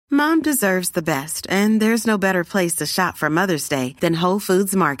Mom deserves the best, and there's no better place to shop for Mother's Day than Whole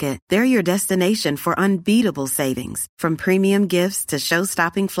Foods Market. They're your destination for unbeatable savings, from premium gifts to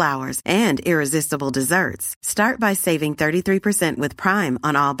show-stopping flowers and irresistible desserts. Start by saving 33% with Prime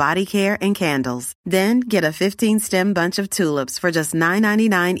on all body care and candles. Then get a 15-stem bunch of tulips for just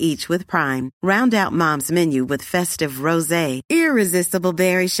 $9.99 each with Prime. Round out Mom's menu with festive rosé, irresistible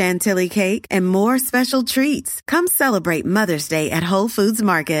berry chantilly cake, and more special treats. Come celebrate Mother's Day at Whole Foods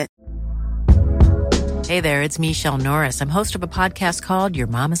Market. Hey there, it's Michelle Norris. I'm host of a podcast called Your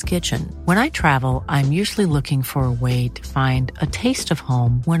Mama's Kitchen. When I travel, I'm usually looking for a way to find a taste of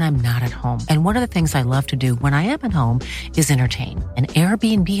home when I'm not at home. And one of the things I love to do when I am at home is entertain. And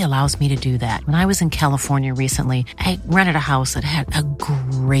Airbnb allows me to do that. When I was in California recently, I rented a house that had a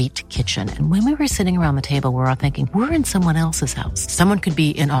great kitchen. And when we were sitting around the table, we were all thinking, we're in someone else's house. Someone could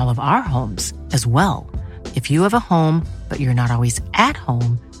be in all of our homes as well. If you have a home, but you're not always at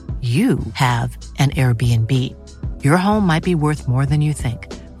home, you have an Airbnb. Your home might be worth more than you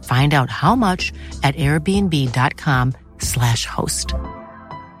think. Find out how much at airbnb.com/host.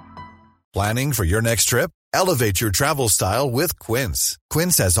 Planning for your next trip? Elevate your travel style with Quince.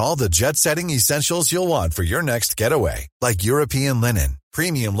 Quince has all the jet-setting essentials you'll want for your next getaway, like European linen,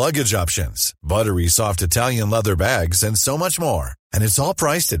 premium luggage options, buttery soft Italian leather bags, and so much more. And it's all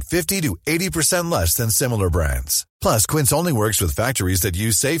priced at 50 to 80% less than similar brands. Plus, Quince only works with factories that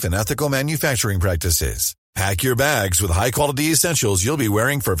use safe and ethical manufacturing practices. Pack your bags with high-quality essentials you'll be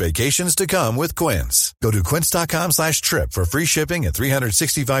wearing for vacations to come with Quince. Go to quince.com/trip for free shipping and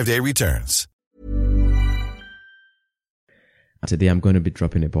 365-day returns. Today I'm going to be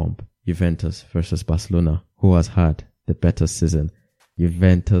dropping a bomb. Juventus versus Barcelona. Who has had the better season?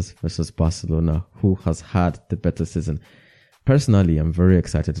 Juventus versus Barcelona. Who has had the better season? Personally, I'm very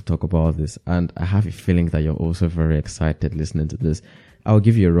excited to talk about this, and I have a feeling that you're also very excited listening to this. I'll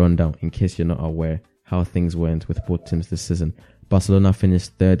give you a rundown in case you're not aware how things went with both teams this season. Barcelona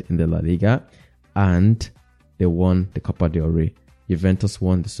finished third in the La Liga, and they won the Copa del Rey. Juventus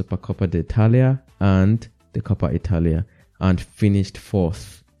won the Supercoppa d'Italia and the Coppa Italia, and finished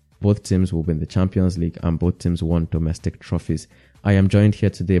fourth. Both teams will win the Champions League, and both teams won domestic trophies. I am joined here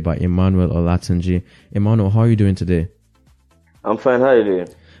today by Emmanuel Olatunji. Emmanuel, how are you doing today? I'm fine. How are you doing?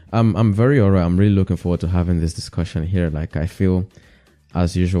 I'm very alright. I'm really looking forward to having this discussion here. Like, I feel,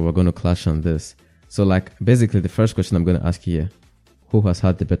 as usual, we're going to clash on this. So, like, basically, the first question I'm going to ask you here: who has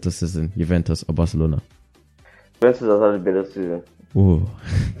had the better season, Juventus or Barcelona? Juventus has had a better season. Ooh,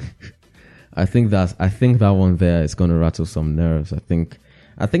 I think that one there is going to rattle some nerves. I think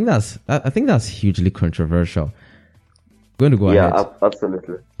that's hugely controversial. I'm going to go ahead. Yeah,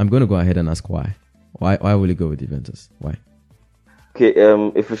 absolutely. I'm going to go ahead and ask why. Why will you go with Juventus? Why? Okay,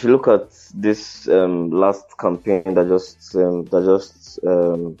 if we should look at this last campaign that just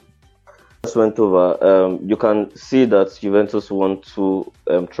went over, you can see that Juventus won 2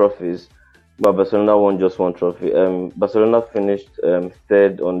 trophies, but Barcelona won just 1 trophy. Barcelona finished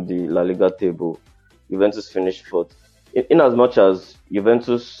third on the La Liga table. Juventus finished fourth. In as much as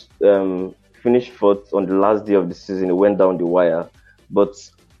Juventus finished fourth on the last day of the season, it went down the wire. But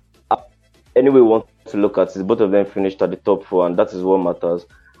anyway, we want to look at it, both of them finished at the top 4, and that is what matters.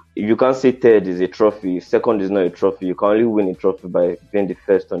 You can't say third is a trophy, second is not a trophy. You can only win a trophy by being the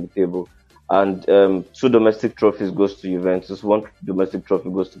first on the table. And 2 domestic trophies goes to Juventus, 1 domestic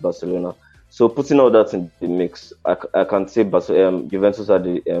trophy goes to Barcelona. So putting all that in the mix, I can say Juventus had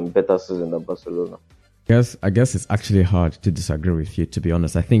a better season than Barcelona. I guess it's actually hard to disagree with you, to be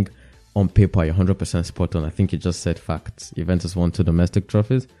honest. I think on paper you're 100% spot on. I think you just said facts. Juventus won 2 domestic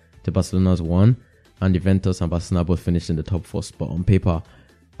trophies, to Barcelona's 1, and Juventus and Barcelona both finished in the top 4 spot. On paper,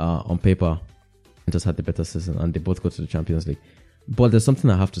 Juventus had the better season, and they both go to the Champions League. But there's something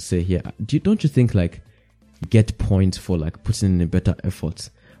I have to say here. Don't you think, like, you get points for, like, putting in a better effort?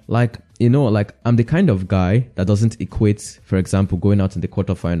 Like, like, I'm the kind of guy that doesn't equate, for example, going out in the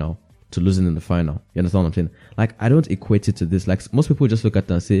quarterfinal to losing in the final. You understand what I'm saying? Like, I don't equate it to this. Like, most people just look at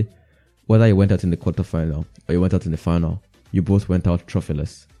it and say, whether you went out in the quarterfinal or you went out in the final, you both went out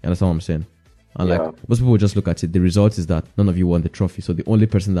trophyless. You understand what I'm saying? And like, most people just look at it. The result is that none of you won the trophy. So the only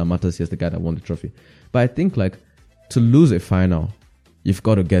person that matters here is the guy that won the trophy. But I think, like, to lose a final, you've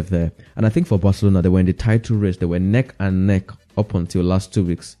got to get there. And I think for Barcelona, they were in the title race. They were neck and neck up until last 2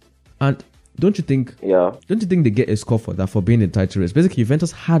 weeks. And don't you think they get a score for that, for being in the title race? Basically,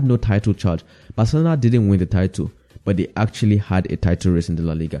 Juventus had no title charge. Barcelona didn't win the title, but they actually had a title race in the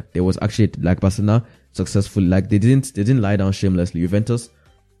La Liga. There was actually, like, Barcelona successful. Like, they didn't lie down shamelessly. Juventus,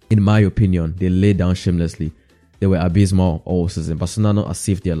 in my opinion, they laid down shamelessly. They were abysmal all season. Barcelona, as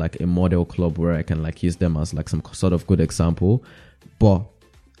if they're like a model club where I can, like, use them as, like, some sort of good example. But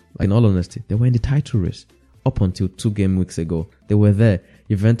in all honesty, they were in the title race up until 2 game weeks ago. They were there.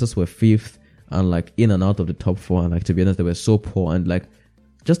 Juventus were 5th and like in and out of the top 4. And like, to be honest, they were so poor. And like,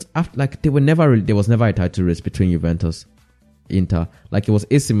 just after, like, there was never a title race between Juventus, Inter. Like, it was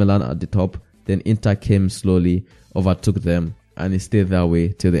AC Milan at the top. Then Inter came slowly, overtook them, and it stayed that way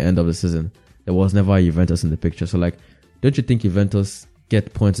till the end of the season. There was never a Juventus in the picture. So like, don't you think Juventus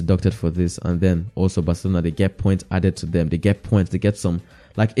get points deducted for this? And then also Barcelona, they get points added to them. They get points. They get some.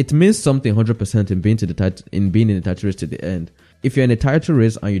 Like, it means something 100% in being in the title race to the end. If you're in a title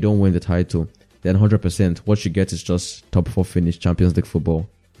race and you don't win the title, then 100% what you get is just top 4 finish, Champions League football.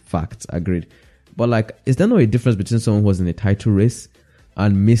 Facts, agreed. But like, is there not a difference between someone who was in a title race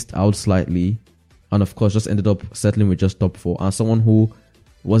and missed out slightly, and of course just ended up settling with just top 4, and someone who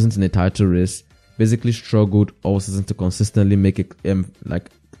wasn't in a title race, basically struggled all season to consistently make it,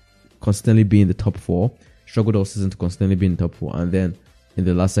 consistently be in the top 4, struggled all season to consistently be in the top 4, and then in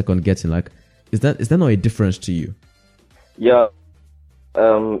the last second getting like, is there not a difference to you? Yeah,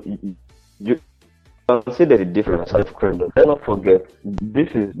 you can see there's a difference. Let's not forget, this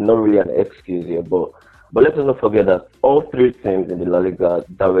is not really an excuse here, but let's not forget that all 3 teams in the La Liga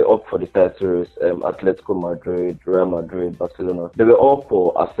that were up for the title race, Atletico Madrid, Real Madrid, Barcelona, they were all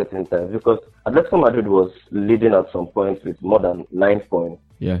for at certain times, because Atletico Madrid was leading at some points with more than 9 points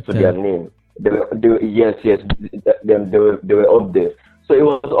to their name. They were up there. So it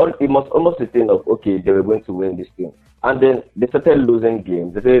was almost a thing of, okay, they were going to win this thing. And then they started losing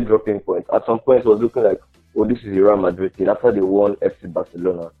games. They started dropping points. At some point, it was looking like, oh, this is the Real Madrid team after they won FC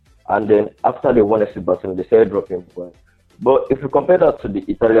Barcelona. And then after they won FC Barcelona, they started dropping points. But if you compare that to the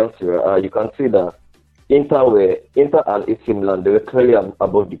Italian Serie A, you can see that Inter and AC Milan, they were clearly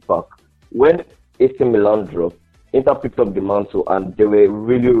above the pack. When AC Milan dropped, Inter picked up the mantle and they were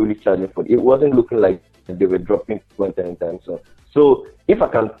really, really challenging for it. It wasn't looking like they were dropping points anytime soon. So if I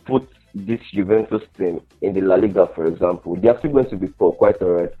can put this Juventus team in the La Liga, for example, they are still going to be poor, quite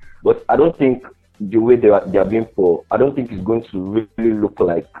alright. But I don't think the way they are being poor, I don't think it's going to really look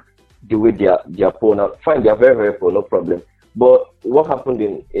like the way they are poor now. Fine, they are very, very poor, no problem. But what happened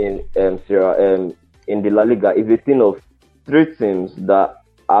in the La Liga is a thing of 3 teams that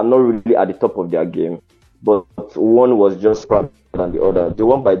are not really at the top of their game, but one was just stronger than the other. They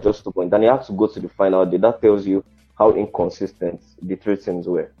won by just 2 points, and they had to go to the final day. That tells you how inconsistent the 3 teams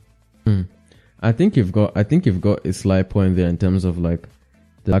were. I think you've got a slight point there in terms of like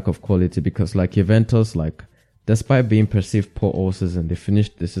the lack of quality, because like Juventus, like, despite being perceived poor all season, they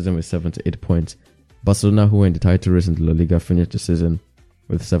finished the season with 78 points. Barcelona, who were in the title race in the La Liga, finished the season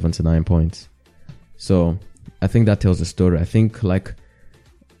with 79 points. So I think that tells the story. I think like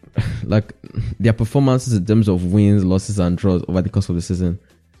their performances in terms of wins, losses, and draws over the course of the season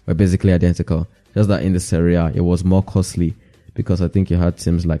were basically identical. Just that in the Serie A, it was more costly, because I think you had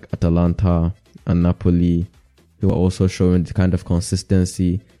teams like Atalanta and Napoli who were also showing the kind of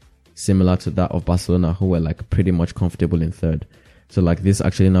consistency similar to that of Barcelona, who were like pretty much comfortable in third. So like, this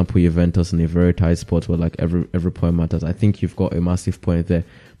actually now put Juventus in a very tight spot where like every point matters. I think you've got a massive point there.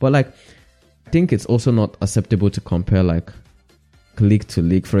 But like, I think it's also not acceptable to compare like league to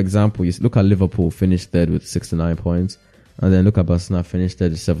league. For example, you look at Liverpool, finished third with 69 points. And then look at Barcelona, finished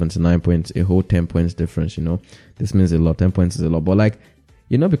third with 79 points, a whole 10 points difference, you know. This means a lot. 10 points is a lot. But like,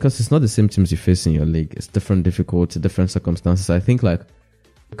 you know, because it's not the same teams you face in your league. It's different difficulty, different circumstances. I think like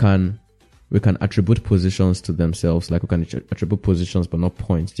we can attribute positions to themselves. Like, we can attribute positions but not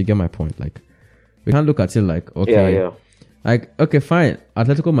points. Do you get my point? Like, we can't look at it like, okay, yeah. Like, okay, fine.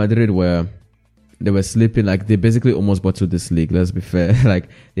 Atletico Madrid they were sleeping, like they basically almost bottled this league, let's be fair. Like,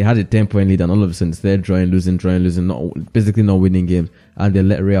 they had a 10-point lead and all of a sudden they're drawing, losing, basically not winning games, and they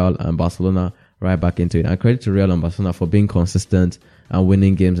let Real and Barcelona right back into it. And credit to Real and Barcelona for being consistent and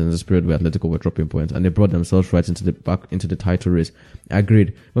winning games in this period where Atletico were dropping points, and they brought themselves right back into the title race.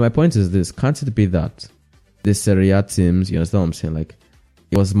 Agreed. But my point is this: can't it be that the Serie A teams, you understand what I'm saying? Like,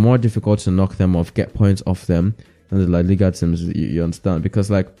 it was more difficult to knock them off, get points off them, than the La Liga teams. You understand? Because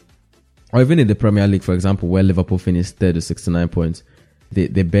like, or even in the Premier League, for example, where Liverpool finished third with 69 points,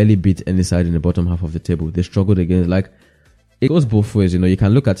 they barely beat any side in the bottom half of the table. They struggled against, like, it goes both ways, you know. You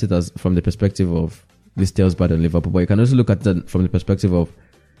can look at it as from the perspective of this tells bad on Liverpool, but you can also look at it from the perspective of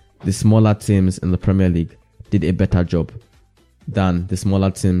the smaller teams in the Premier League did a better job than the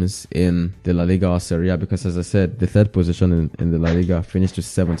smaller teams in the La Liga or Serie A, because as I said, the third position in the La Liga finished with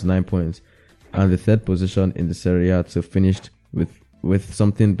 79 points, and the third position in the Serie A so finished with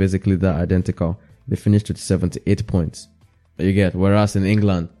something basically that identical. They finished with 78 points. You get, whereas in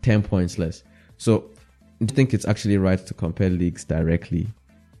England, 10 points less. So, do you think it's actually right to compare leagues directly?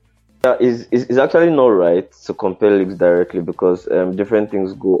 Yeah, it's actually not right to compare leagues directly because different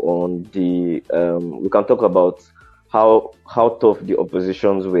things go on. We can talk about how tough the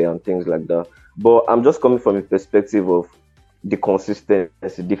oppositions were and things like that. But I'm just coming from a perspective of the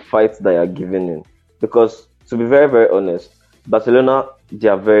consistency, the fights that are given in. Because to be very, very honest, Barcelona, they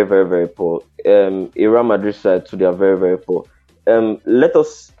are very, very, very poor. Real Madrid side too, they are very, very poor. Let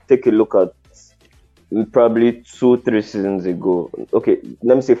us take a look at probably 2-3 seasons ago. Okay,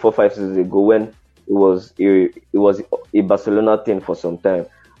 let me say 4-5 seasons ago when it was a Barcelona thing for some time.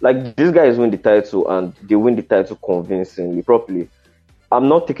 Like, these guys win the title and they win the title convincingly, properly. I'm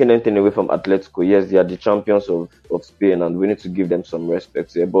not taking anything away from Atletico. Yes, they are the champions of Spain and we need to give them some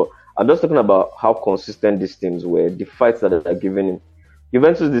respect here. But I'm just talking about how consistent these teams were, the fights that they are giving in.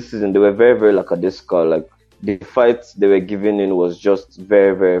 Juventus this season, they were very, very lackadaisical. Like, the fights they were giving in was just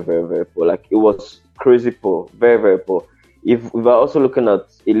very, very, very, very poor. Like, it was crazy poor, very, very poor. If we're also looking at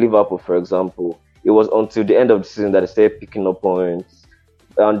a Liverpool, for example, it was until the end of the season that they started picking up points.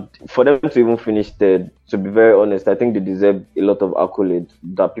 And for them to even finish third, to be very honest, I think they deserve a lot of accolades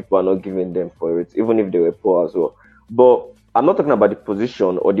that people are not giving them for it, even if they were poor as well. But I'm not talking about the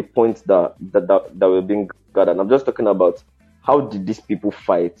position or the points that were being gathered. I'm just talking about how did these people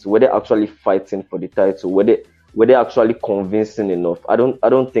fight? Were they actually fighting for the title? Were they actually convincing enough? I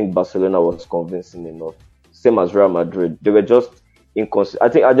don't think Barcelona was convincing enough. Same as Real Madrid. They were just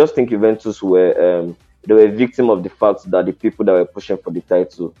inconsistent. I just think Juventus were they were a victim of the fact that the people that were pushing for the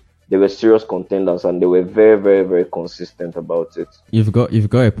title, they were serious contenders and they were very, very, very consistent about it. You've got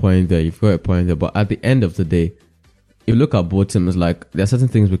a point there. But at the end of the day, if you look at both teams, like, there are certain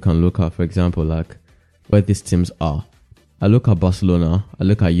things we can look at. For example, like where these teams are. I look at Barcelona, I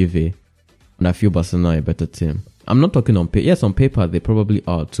look at Juve, and I feel Barcelona a better team. I'm not talking on paper. Yes, on paper, they probably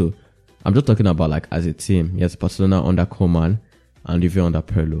are too. I'm just talking about, like, as a team. Yes, Barcelona under Koeman and Juve under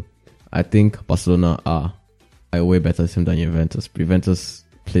Pirlo. I think Barcelona are a way better team than Juventus. Juventus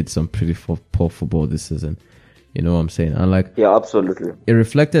played some pretty poor football this season. You know what I'm saying? And, like, yeah, absolutely. It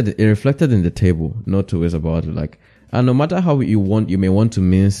reflected in the table. No two ways about it. Like, and no matter how you may want to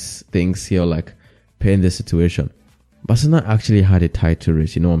mince things here, like, paint this situation. Barcelona actually had a title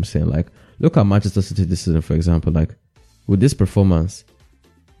race, you know what I'm saying? Like, look at Manchester City this season, for example. Like, with this performance,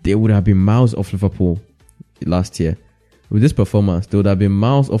 they would have been miles off Liverpool last year. With this performance, they would have been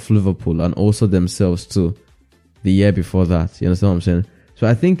miles off Liverpool and also themselves too the year before that. You understand what I'm saying? So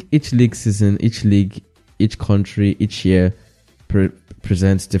I think each league season, each league, each country, each year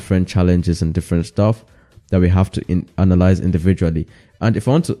presents different challenges and different stuff that we have to analyze individually. And if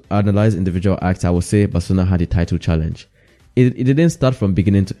I want to analyze individual acts, I would say Barcelona had a title challenge. It didn't start from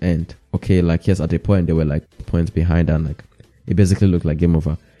beginning to end. Okay, like, yes, at a point they were like points behind and like it basically looked like game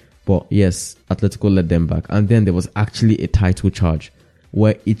over. But yes, Atletico led them back. And then there was actually a title charge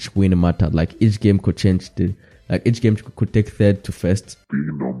where each win mattered. Like, each game could change each game could take third to first.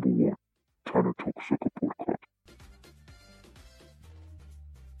 Being number one, Tana Talk Soccer Podcast.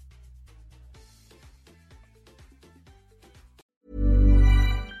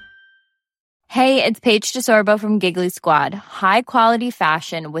 Hey, it's Paige DeSorbo from Giggly Squad. High quality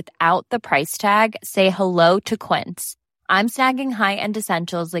fashion without the price tag. Say hello to Quince. I'm snagging high-end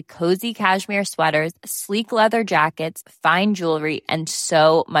essentials like cozy cashmere sweaters, sleek leather jackets, fine jewelry, and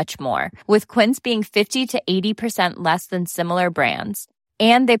so much more. With Quince being 50 to 80% less than similar brands.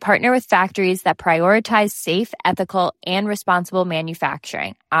 And they partner with factories that prioritize safe, ethical, and responsible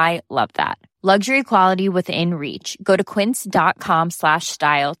manufacturing. I love that. Luxury quality within reach. Go to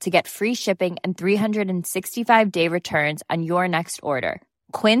quince.com/style to get free shipping and 365-day returns on your next order.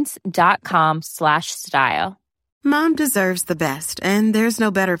 Quince.com/style. Mom deserves the best, and there's no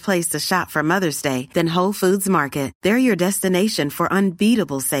better place to shop for Mother's Day than Whole Foods Market. They're your destination for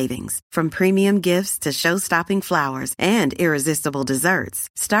unbeatable savings, from premium gifts to show-stopping flowers and irresistible desserts.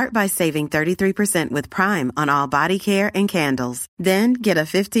 Start by saving 33% with Prime on all body care and candles. Then get a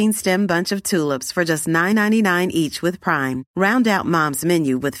 15-stem bunch of tulips for just $9.99 each with Prime. Round out Mom's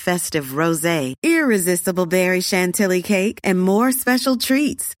menu with festive rosé, irresistible berry chantilly cake, and more special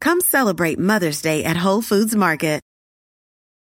treats. Come celebrate Mother's Day at Whole Foods Market.